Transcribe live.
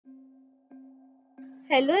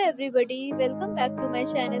Hello everybody, welcome back to my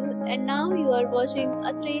channel and now you are watching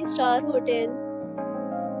a 3-star hotel.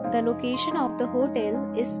 The location of the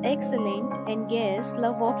hotel is excellent and guests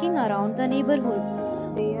love walking around the neighborhood.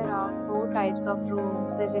 There are 4 types of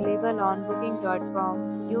rooms available on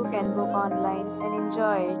booking.com. You can book online and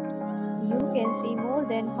enjoy it. You can see more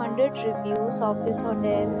than 100 reviews of this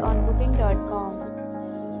hotel on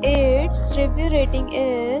booking.com. Its review rating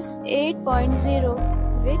is 8.0,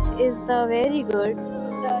 which is the very good.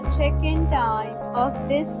 The check-in time of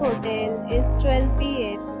this hotel is 12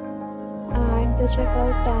 p.m. and the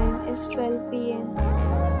check-out time is 12 p.m.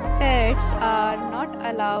 Pets are not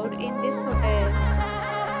allowed in this hotel.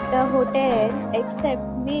 The hotel accepts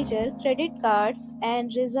major credit cards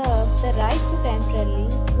and reserves the right to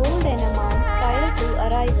temporarily hold an amount prior to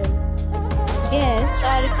arrival. Guests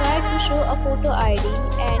are required to show a photo ID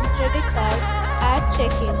and credit card at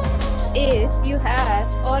check-in. If you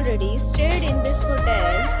have already stayed in this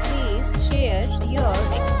hotel, please share your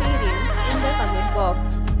experience in the comment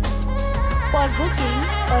box. For booking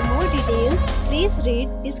or more details, please read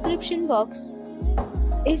description box.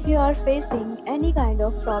 If you are facing any kind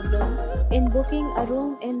of problem in booking a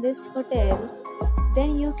room in this hotel,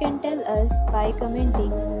 then you can tell us by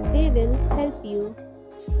commenting. We will help you.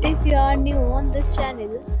 If you are new on this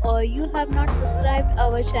channel or you have not subscribed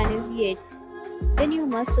our channel yet, then you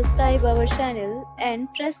must subscribe our channel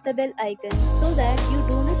and press the bell icon so that you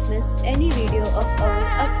do not miss any video of our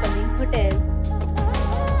upcoming hotel.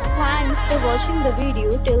 Thanks for watching the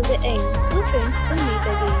video till the end. So friends, will meet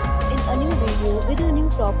again in a new video with a new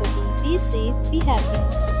property. Be safe, be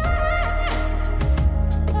happy.